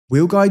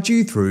We'll guide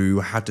you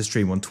through how to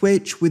stream on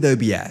Twitch with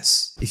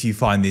OBS. If you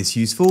find this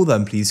useful,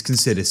 then please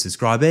consider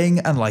subscribing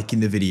and liking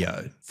the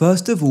video.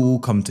 First of all,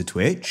 come to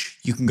Twitch.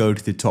 You can go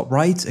to the top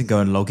right and go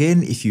and log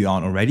in if you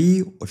aren't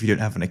already, or if you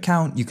don't have an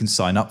account, you can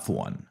sign up for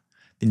one.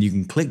 Then you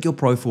can click your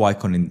profile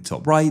icon in the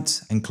top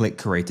right and click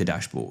Create a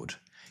Dashboard.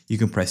 You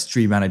can press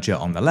Stream Manager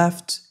on the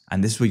left,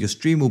 and this is where your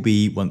stream will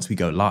be once we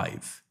go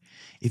live.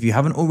 If you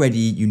haven't already,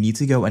 you need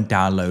to go and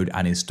download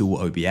and install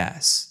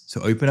OBS.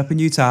 So open up a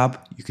new tab,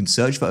 you can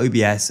search for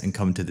OBS and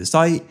come to the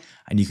site,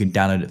 and you can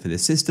download it for the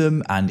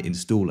system and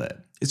install it.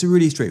 It's a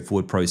really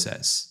straightforward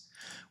process.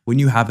 When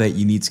you have it,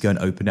 you need to go and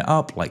open it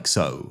up like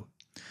so.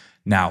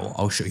 Now,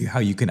 I'll show you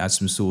how you can add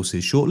some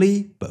sources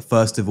shortly, but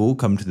first of all,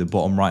 come to the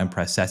bottom right and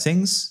press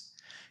Settings.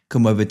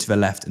 Come over to the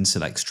left and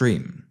select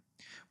Stream.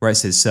 Where it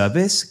says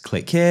Service,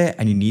 click here,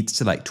 and you need to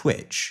select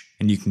Twitch,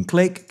 and you can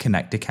click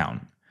Connect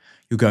Account.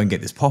 You'll go and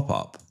get this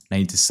pop-up. Now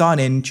you need to sign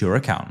in to your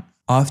account.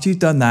 After you've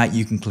done that,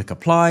 you can click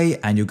Apply,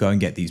 and you'll go and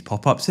get these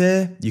pop-ups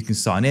here. You can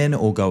sign in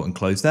or go and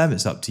close them,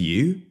 it's up to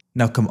you.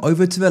 Now come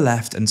over to the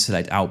left and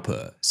select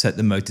Output. Set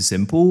the mode to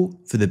simple.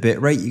 For the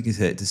bitrate, you can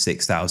set it to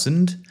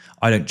 6000.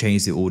 I don't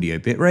change the audio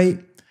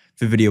bitrate.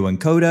 For video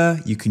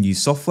encoder, you can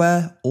use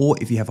software, or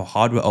if you have a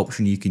hardware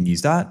option, you can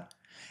use that.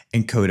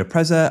 Encoder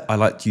preset, I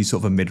like to use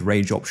sort of a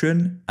mid-range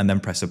option, and then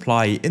press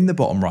Apply in the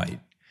bottom right.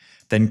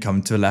 Then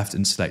come to the left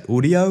and select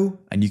audio,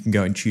 and you can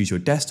go and choose your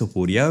desktop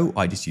audio.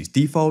 I just use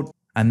default.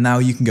 And now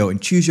you can go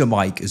and choose your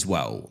mic as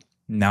well.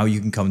 Now you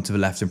can come to the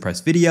left and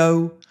press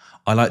video.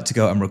 I like to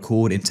go and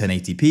record in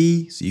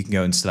 1080p, so you can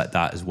go and select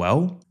that as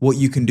well. What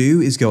you can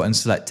do is go and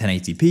select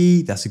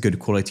 1080p. That's a good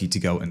quality to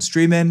go and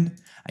stream in.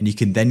 And you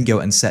can then go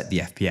and set the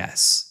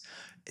FPS.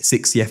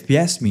 60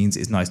 FPS means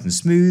it's nice and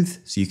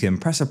smooth, so you can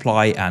press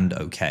apply and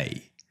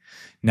OK.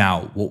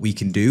 Now, what we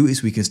can do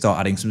is we can start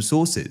adding some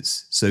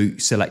sources. So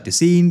select a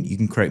scene, you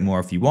can create more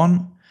if you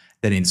want.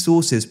 Then in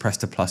sources, press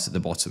the plus at the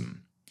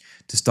bottom.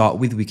 To start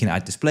with, we can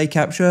add display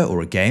capture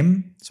or a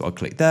game. So I'll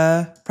click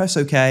there, press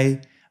OK,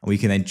 and we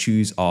can then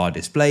choose our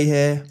display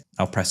here.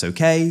 I'll press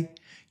OK.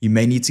 You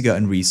may need to go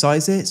and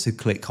resize it, so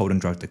click, hold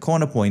and drag the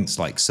corner points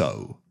like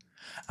so.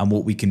 And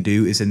what we can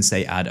do is then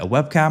say add a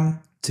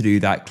webcam. To do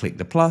that, click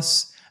the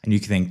plus, and you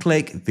can then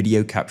click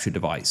video capture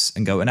device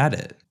and go and add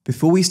it.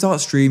 Before we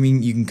start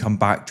streaming, you can come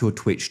back to your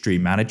Twitch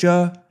Stream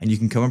Manager, and you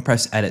can come and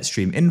press Edit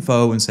Stream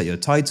Info and set your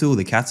title,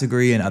 the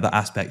category, and other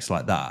aspects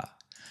like that.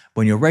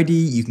 When you're ready,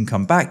 you can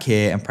come back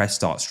here and press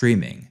Start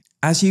Streaming.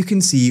 As you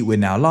can see, we're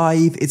now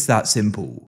live. It's that simple.